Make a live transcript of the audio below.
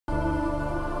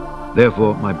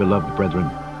Therefore, my beloved brethren,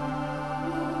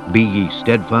 be ye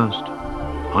steadfast,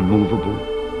 unmovable,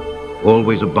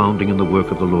 always abounding in the work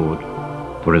of the Lord,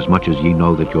 for as much as ye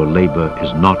know that your labor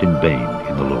is not in vain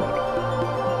in the Lord.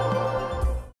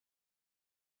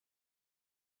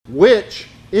 Which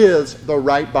is the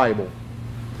right Bible?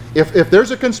 If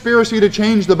there's a conspiracy to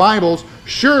change the Bibles,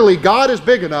 surely God is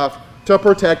big enough to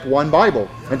protect one Bible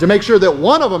and to make sure that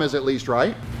one of them is at least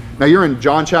right. Now you're in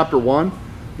John chapter 1.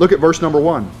 Look at verse number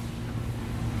 1.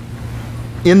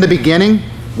 In the beginning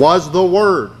was the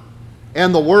Word,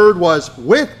 and the Word was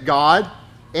with God,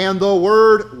 and the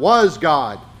Word was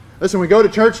God. Listen, we go to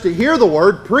church to hear the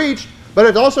Word preached, but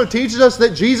it also teaches us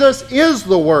that Jesus is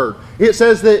the Word. It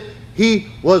says that He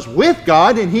was with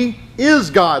God and He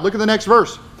is God. Look at the next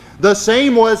verse. The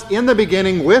same was in the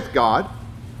beginning with God.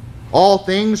 All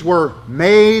things were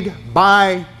made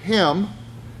by Him,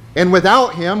 and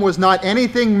without Him was not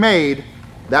anything made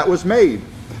that was made.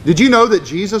 Did you know that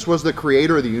Jesus was the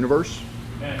creator of the universe?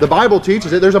 The Bible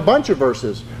teaches it. There's a bunch of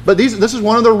verses. But this is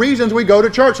one of the reasons we go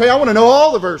to church. Hey, I want to know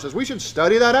all the verses. We should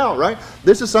study that out, right?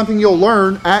 This is something you'll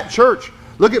learn at church.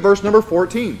 Look at verse number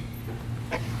 14.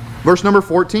 Verse number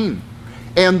 14.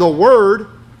 And the Word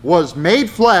was made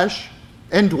flesh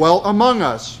and dwelt among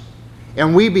us.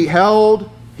 And we beheld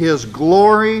His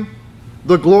glory,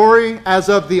 the glory as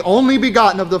of the only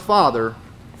begotten of the Father,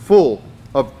 full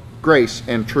of grace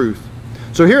and truth.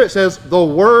 So here it says, the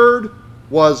Word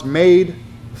was made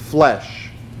flesh.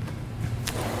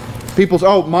 People say,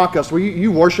 oh, mock us. Well,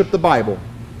 you worship the Bible.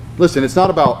 Listen, it's not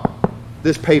about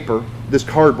this paper, this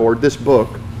cardboard, this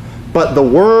book, but the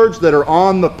words that are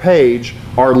on the page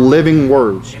are living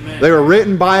words. Amen. They are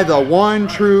written by the one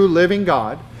true living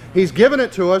God. He's given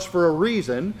it to us for a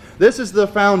reason. This is the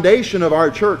foundation of our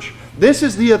church. This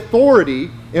is the authority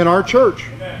in our church.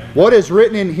 Amen. What is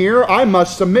written in here, I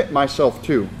must submit myself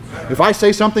to. If I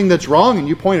say something that's wrong and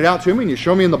you point it out to me and you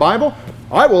show me in the Bible,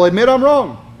 I will admit I'm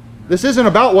wrong. This isn't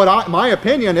about my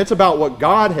opinion. It's about what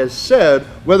God has said.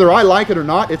 Whether I like it or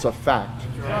not, it's a fact.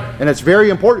 And it's very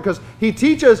important because He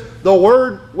teaches the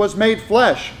Word was made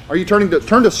flesh. Are you turn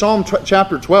to Psalm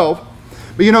chapter 12?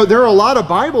 But you know, there are a lot of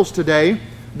Bibles today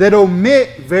that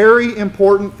omit very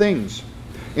important things.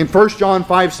 In 1 John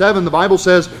 5:7, the Bible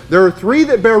says, there are three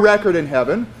that bear record in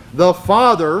heaven, the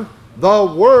Father, the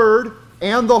Word,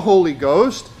 and the Holy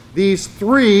Ghost. These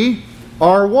three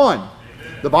are one.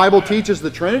 The Bible teaches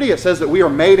the Trinity. It says that we are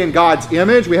made in God's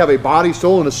image. We have a body,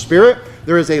 soul, and a spirit.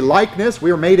 There is a likeness. We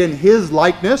are made in His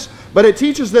likeness. But it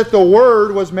teaches that the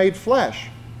Word was made flesh.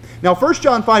 Now 1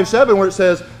 John 5:7, where it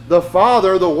says the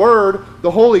Father, the Word,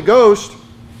 the Holy Ghost,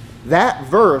 that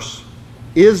verse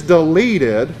is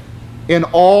deleted in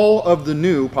all of the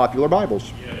new popular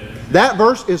Bibles. That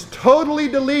verse is totally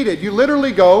deleted. You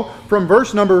literally go from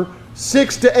verse number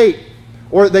 6 to 8.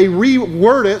 Or they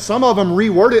reword it. Some of them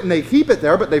reword it and they keep it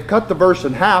there, but they've cut the verse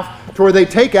in half to where they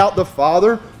take out the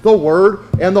Father, the Word,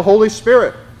 and the Holy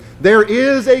Spirit. There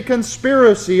is a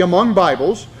conspiracy among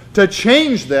Bibles to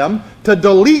change them, to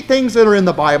delete things that are in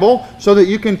the Bible so that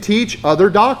you can teach other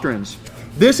doctrines.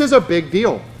 This is a big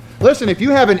deal. Listen, if you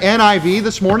have an NIV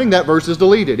this morning, that verse is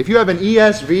deleted. If you have an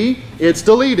ESV, it's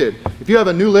deleted. If you have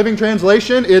a New Living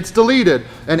Translation, it's deleted.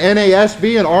 An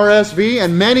NASB, an RSV,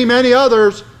 and many, many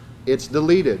others, it's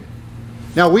deleted.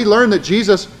 Now we learn that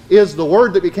Jesus is the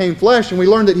Word that became flesh, and we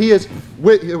learn that He is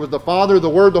it was the Father, the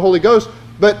Word, the Holy Ghost.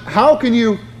 But how can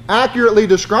you accurately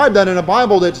describe that in a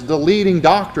Bible that's deleting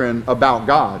doctrine about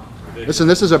God? Listen,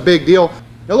 this is a big deal.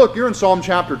 Now look, you're in Psalm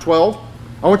chapter 12.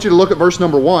 I want you to look at verse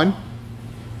number 1.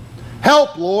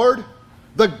 Help, Lord,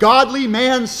 the godly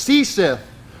man ceaseth,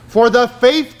 for the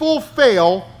faithful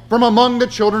fail from among the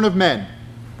children of men.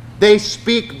 They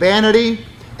speak vanity,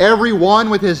 every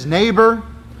one with his neighbor,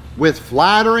 with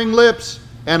flattering lips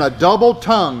and a double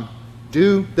tongue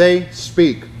do they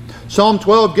speak. Psalm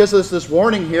 12 gives us this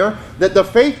warning here that the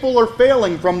faithful are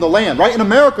failing from the land. Right? In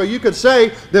America, you could say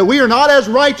that we are not as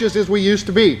righteous as we used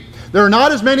to be. There are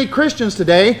not as many Christians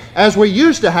today as we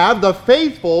used to have. The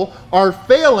faithful are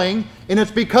failing, and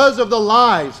it's because of the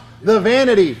lies, the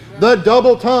vanity, the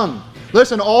double tongue.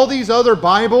 Listen, all these other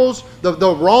Bibles,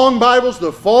 the wrong Bibles,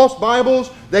 the false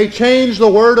Bibles, they change the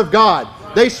Word of God.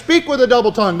 They speak with a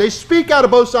double tongue. They speak out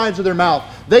of both sides of their mouth.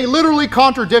 They literally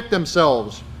contradict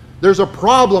themselves. There's a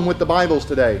problem with the Bibles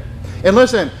today. And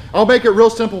listen, I'll make it real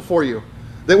simple for you.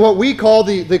 That what we call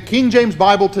the King James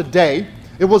Bible today,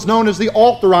 it was known as the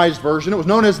authorized version. It was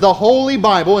known as the Holy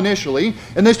Bible initially.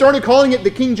 And they started calling it the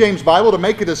King James Bible to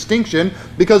make a distinction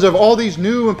because of all these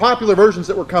new and popular versions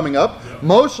that were coming up,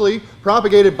 mostly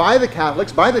propagated by the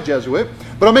Catholics, by the Jesuit.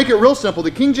 But I'll make it real simple.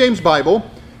 The King James Bible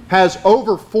has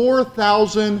over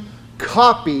 4,000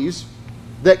 copies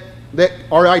that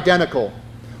are identical.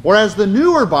 Whereas the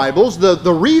newer Bibles,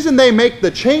 the reason they make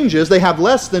the changes, they have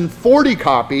less than 40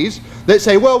 copies that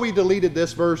say, well, we deleted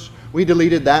this verse, we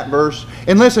deleted that verse.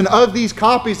 And listen, of these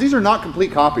copies, these are not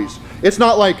complete copies. It's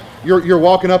not like you're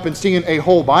walking up and seeing a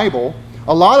whole Bible.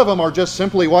 A lot of them are just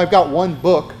simply, well, I've got one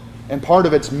book and part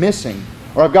of it's missing.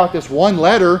 Or I've got this one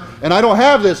letter and I don't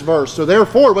have this verse. So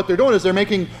therefore, what they're doing is they're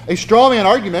making a straw man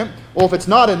argument. Well, if it's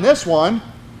not in this one,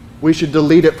 we should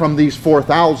delete it from these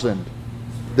 4,000.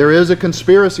 There is a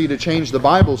conspiracy to change the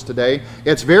Bibles today.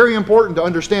 It's very important to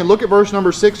understand. Look at verse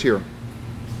number 6 here.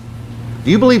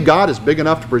 Do you believe God is big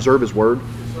enough to preserve His Word?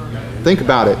 Think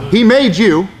about it. He made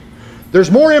you. There's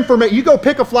more information. You go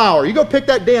pick a flower. You go pick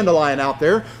that dandelion out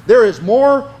there. There is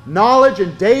more knowledge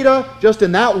and data just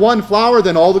in that one flower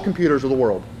than all the computers of the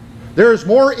world. There is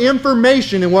more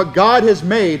information in what God has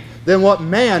made than what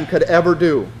man could ever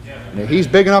do. And if He's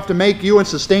big enough to make you and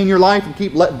sustain your life and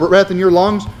keep breath in your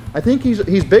lungs, I think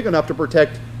He's big enough to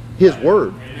protect His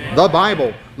Word, the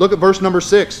Bible. Look at verse number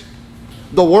 6.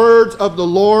 The words of the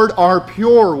Lord are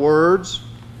pure words,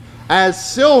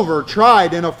 as silver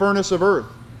tried in a furnace of earth,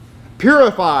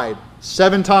 purified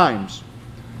 7 times.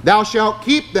 Thou shalt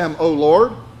keep them, O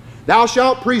Lord. Thou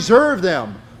shalt preserve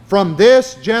them from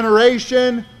this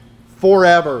generation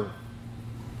forever.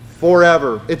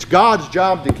 Forever. It's God's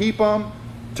job to keep them,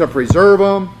 to preserve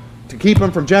them, to keep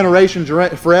them from generations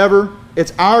forever.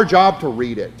 It's our job to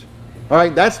read it. All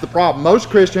right, that's the problem. Most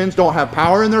Christians don't have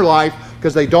power in their life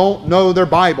because they don't know their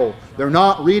Bible. They're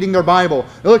not reading their Bible.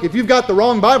 Now look, if you've got the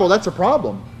wrong Bible, that's a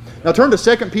problem. Now turn to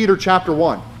 2 Peter chapter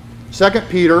 1. 2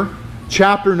 Peter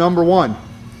chapter number 1.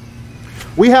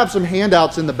 We have some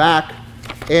handouts in the back,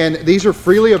 and these are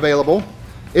freely available.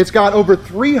 It's got over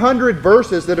 300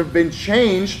 verses that have been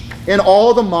changed in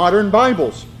all the modern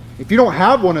Bibles. If you don't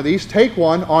have one of these, take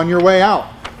one on your way out.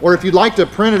 Or if you'd like to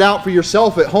print it out for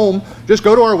yourself at home, just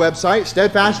go to our website,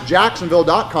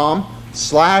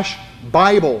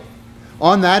 steadfastjacksonville.com/Bible.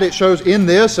 On that it shows, in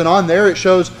this and on there, it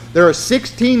shows there are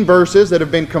 16 verses that have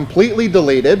been completely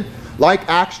deleted, like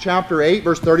Acts chapter 8,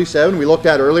 verse 37 we looked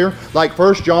at earlier, like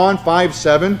 1 John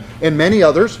 5:7, and many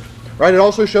others. Right? It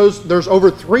also shows there's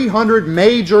over 300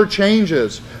 major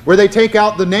changes where they take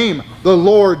out the name, the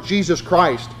Lord Jesus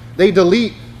Christ. They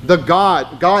delete the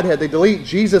Godhead. They delete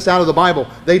Jesus out of the Bible.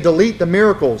 They delete the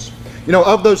miracles. You know,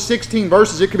 of those 16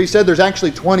 verses, it could be said there's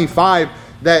actually 25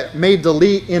 that may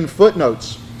delete in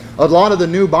footnotes. A lot of the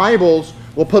new Bibles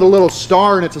will put a little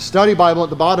star, and it's a study Bible at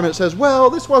the bottom. It says,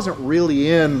 well, this wasn't really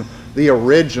in the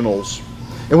originals.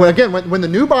 And when the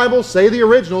new Bibles say the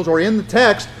originals or in the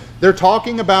text, they're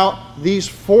talking about these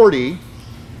 40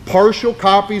 partial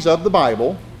copies of the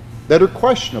Bible that are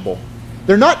questionable.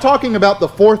 They're not talking about the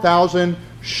 4,000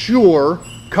 sure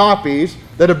copies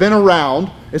that have been around.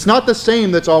 It's not the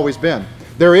same that's always been.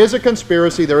 There is a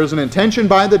conspiracy, there is an intention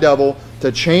by the devil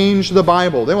to change the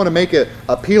Bible. They want to make it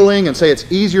appealing and say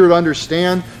it's easier to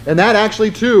understand, and that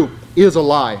actually too is a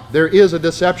lie. There is a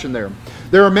deception there.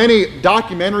 There are many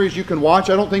documentaries you can watch.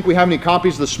 I don't think we have any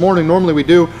copies this morning. Normally we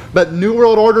do, but New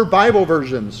World Order Bible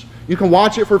versions. You can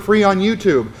watch it for free on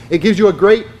YouTube. It gives you a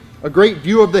great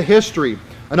view of the history.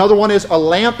 Another one is A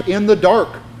Lamp in the Dark.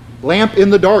 Lamp in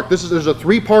the Dark. There's a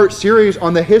 3-part series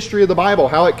on the history of the Bible,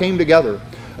 how it came together.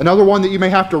 Another one that you may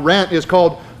have to rent is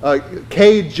called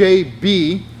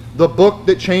KJB, The Book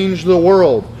That Changed the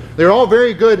World. They're all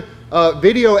very good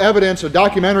video evidence of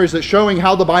documentaries that showing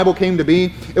how the Bible came to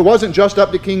be. It wasn't just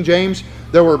up to King James.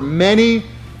 There were many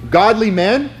godly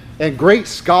men and great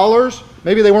scholars.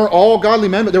 Maybe they weren't all godly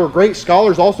men, but there were great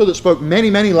scholars also that spoke many,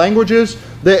 many languages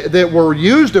that were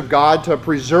used of God to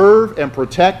preserve and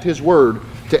protect His Word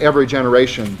to every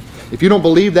generation. If you don't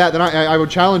believe that, then I would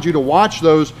challenge you to watch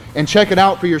those and check it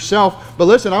out for yourself. But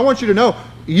listen, I want you to know,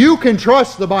 you can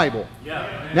trust the Bible.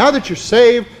 Yeah. Now that you're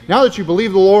saved, now that you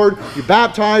believe the Lord, you're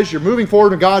baptized, you're moving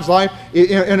forward in God's life,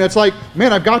 and it's like,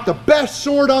 man, I've got the best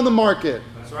sword on the market.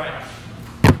 That's right.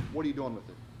 What are you doing with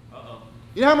it?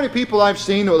 You know how many people I've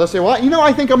seen, they'll say, well,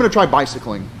 I think I'm going to try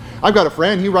bicycling. I've got a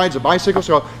friend, he rides a bicycle,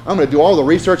 so I'm going to do all the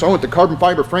research. I want the carbon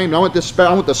fiber frame, and I want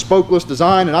the spokeless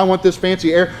design, and I want this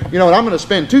fancy air. You know, and I'm going to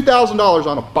spend $2,000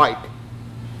 on a bike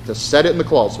to set it in the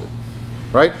closet.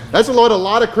 Right? That's a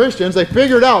lot of Christians. They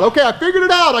figured out, okay, I figured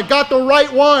it out. I got the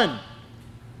right one.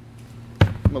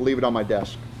 I'm going to leave it on my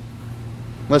desk.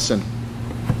 Listen,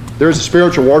 there's a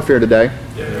spiritual warfare today.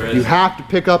 Yeah, there is. You have to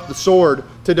pick up the sword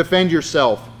to defend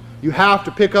yourself. You have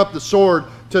to pick up the sword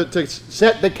to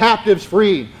set the captives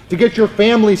free, to get your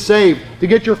family saved, to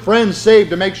get your friends saved,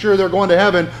 to make sure they're going to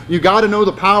heaven. You got to know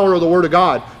the power of the Word of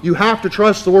God. You have to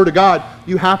trust the Word of God.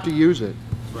 You have to use it.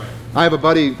 Right. I have a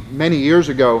buddy many years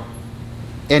ago.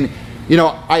 And, you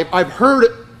know, I've heard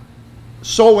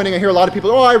soul winning. I hear a lot of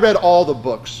people, oh, I read all the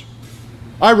books.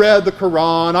 I read the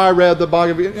Quran. I read the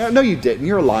Bhagavad Gita. No, you didn't.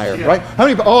 You're a liar, right? How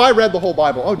many? Oh, I read the whole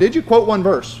Bible. Oh, did you quote one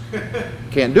verse?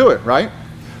 Can't do it, right?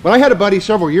 But I had a buddy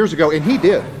several years ago, and he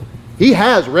did. He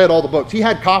has read all the books. He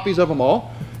had copies of them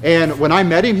all. And when I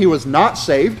met him, he was not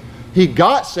saved. He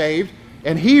got saved,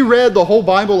 and he read the whole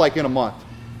Bible like in a month.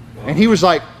 And he was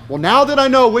like, well, now that I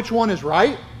know which one is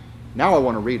right, now I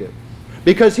want to read it.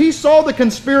 Because he saw the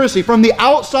conspiracy from the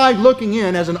outside looking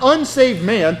in as an unsaved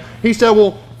man. He said,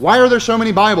 well, why are there so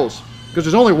many Bibles? Because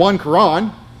there's only one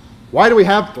Quran. Why do we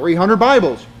have 300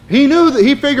 Bibles? He knew that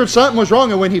he figured something was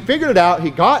wrong, and when he figured it out,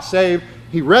 he got saved.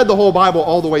 He read the whole Bible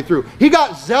all the way through. He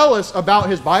got zealous about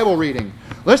his Bible reading.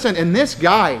 Listen, and this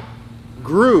guy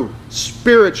grew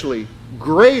spiritually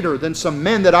greater than some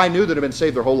men that I knew that have been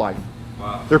saved their whole life.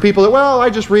 Wow. There are people that, well, I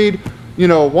just read, you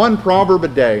know, one proverb a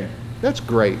day. That's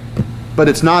great, but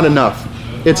it's not enough.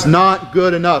 It's not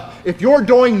good enough. If you're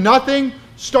doing nothing,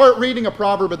 start reading a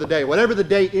proverb of the day. Whatever the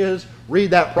day is,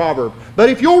 read that proverb. But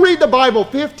if you'll read the Bible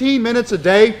 15 minutes a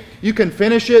day, you can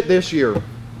finish it this year.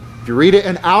 If you read it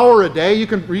an hour a day, you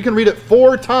can read it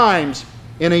 4 times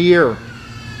in a year.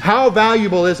 How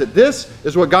valuable is it? This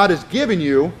is what God has given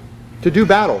you to do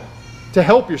battle, to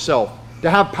help yourself, to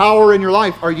have power in your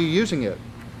life. Are you using it?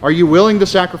 Are you willing to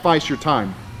sacrifice your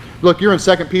time? Look, you're in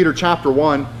 2 Peter chapter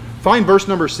 1. Find verse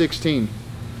number 16.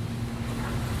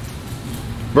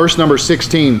 Verse number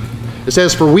 16. It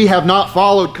says, for we have not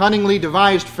followed cunningly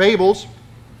devised fables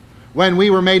when we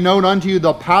were made known unto you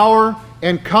the power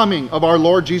and coming of our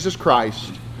Lord Jesus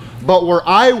Christ, but were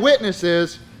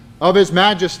eyewitnesses of his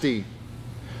majesty.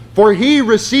 For he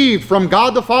received from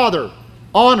God the Father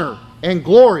honor and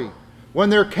glory when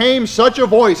there came such a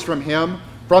voice from him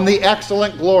from the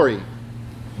excellent glory.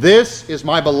 This is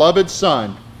my beloved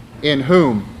Son, in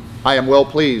whom I am well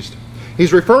pleased.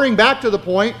 He's referring back to the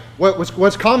point,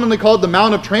 what's commonly called the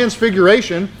Mount of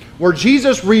Transfiguration, where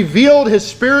Jesus revealed his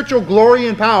spiritual glory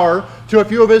and power to a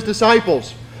few of his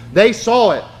disciples. They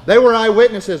saw it. They were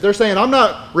eyewitnesses. They're saying, I'm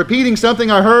not repeating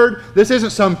something I heard. This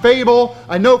isn't some fable.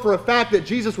 I know for a fact that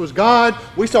Jesus was God.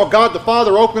 We saw God the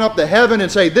Father open up the heaven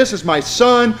and say, this is my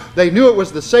Son. They knew it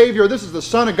was the Savior. This is the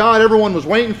Son of God everyone was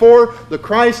waiting for, the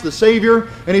Christ, the Savior.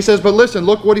 And he says, but listen,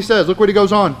 look what he says. Look what he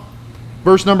goes on.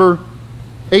 Verse number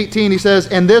 18, he says,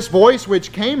 and this voice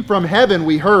which came from heaven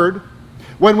we heard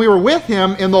when we were with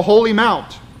him in the holy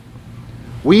mount.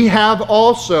 We have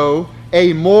also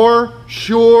a more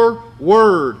sure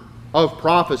word of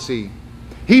prophecy.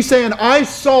 He's saying, I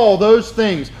saw those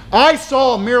things. I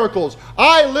saw miracles.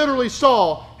 I literally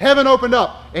saw heaven opened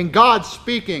up and God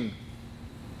speaking.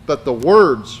 But the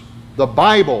words, the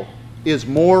Bible, is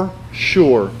more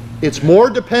sure. It's more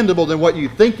dependable than what you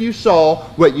think you saw,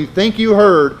 what you think you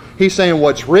heard. He's saying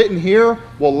what's written here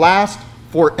will last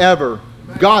forever.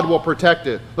 God will protect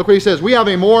it. Look what he says. We have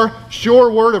a more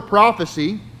sure word of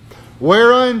prophecy,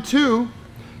 whereunto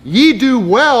ye do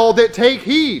well that take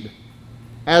heed,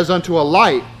 as unto a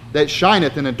light that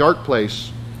shineth in a dark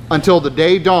place, until the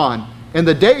day dawn and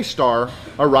the day star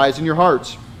arise in your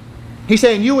hearts. He's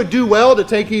saying you would do well to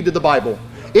take heed to the Bible.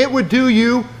 It would do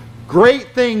you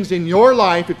great things in your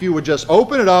life if you would just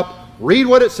open it up, read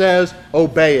what it says,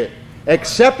 obey it,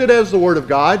 accept it as the Word of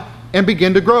God, and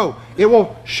begin to grow. It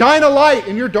will shine a light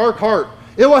in your dark heart.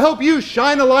 It will help you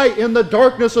shine a light in the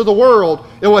darkness of the world.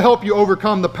 It will help you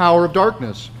overcome the power of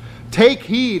darkness. Take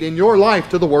heed in your life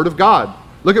to the Word of God.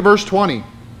 Look at verse 20.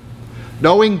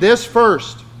 Knowing this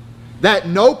first, that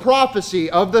no prophecy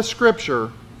of the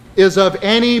Scripture is of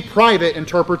any private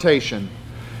interpretation.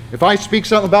 If I speak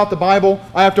something about the Bible,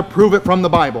 I have to prove it from the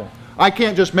Bible. I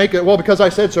can't just make it, well, because I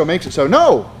said so, it makes it so.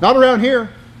 No, not around here.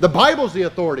 The Bible's the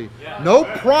authority. No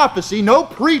prophecy, no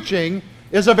preaching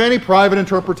is of any private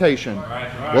interpretation.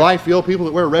 Well, I feel people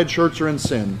that wear red shirts are in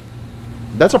sin.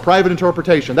 That's a private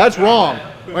interpretation. That's wrong.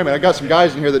 Wait a minute, I got some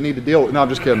guys in here that need to deal with it. No, I'm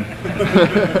just kidding.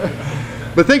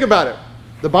 But think about it.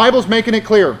 The Bible's making it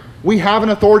clear. We have an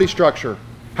authority structure.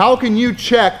 How can you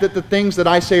check that the things that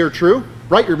I say are true?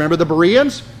 Right, you remember the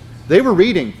Bereans? They were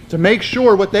reading to make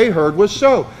sure what they heard was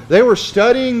so. They were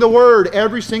studying the Word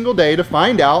every single day to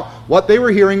find out what they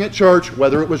were hearing at church,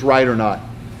 whether it was right or not.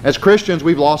 As Christians,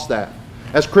 we've lost that.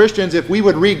 As Christians, if we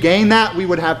would regain that, we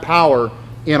would have power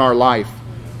in our life.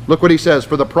 Look what he says.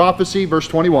 For the prophecy, verse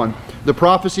 21, the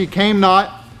prophecy came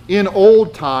not in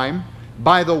old time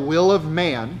by the will of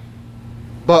man,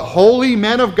 but holy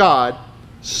men of God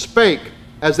spake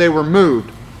as they were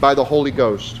moved by the Holy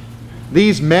Ghost.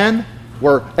 These men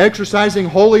were exercising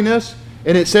holiness,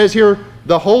 and it says here,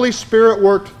 the Holy Spirit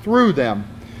worked through them.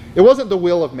 It wasn't the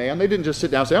will of man. They didn't just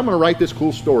sit down and say, I'm going to write this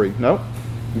cool story. No.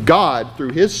 God,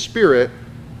 through His Spirit,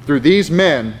 through these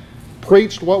men,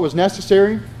 preached what was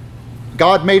necessary.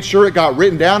 God made sure it got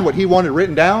written down, what He wanted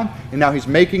written down, and now He's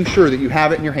making sure that you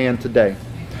have it in your hand today.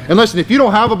 And listen, if you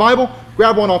don't have a Bible,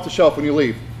 grab one off the shelf when you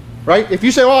leave. Right? If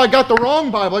you say, oh, I got the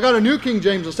wrong Bible, I got a New King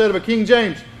James instead of a King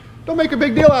James, don't make a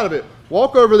big deal out of it.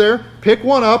 Walk over there, pick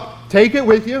one up, take it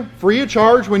with you, free of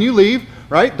charge when you leave.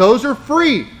 Right? Those are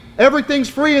free. Everything's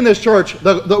free in this church.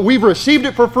 We've received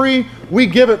it for free. We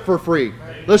give it for free.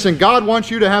 Listen, God wants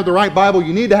you to have the right Bible.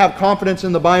 You need to have confidence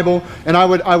in the Bible. And I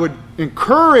would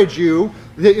encourage you.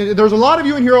 There's a lot of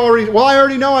you in here already. Well, I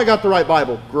already know I got the right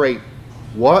Bible. Great.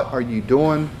 What are you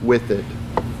doing with it?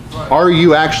 Are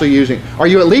you actually using it? Are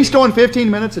you at least doing 15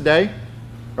 minutes a day?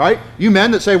 Right? You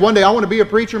men that say, one day I want to be a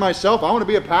preacher myself. I want to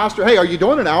be a pastor. Hey, are you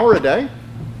doing an hour a day?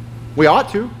 We ought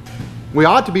to. We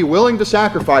ought to be willing to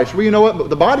sacrifice. Well, you know what?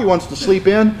 The body wants to sleep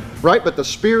in, right? But the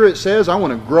Spirit says, I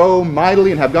want to grow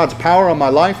mightily and have God's power on my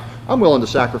life. I'm willing to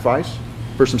sacrifice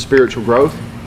for some spiritual growth.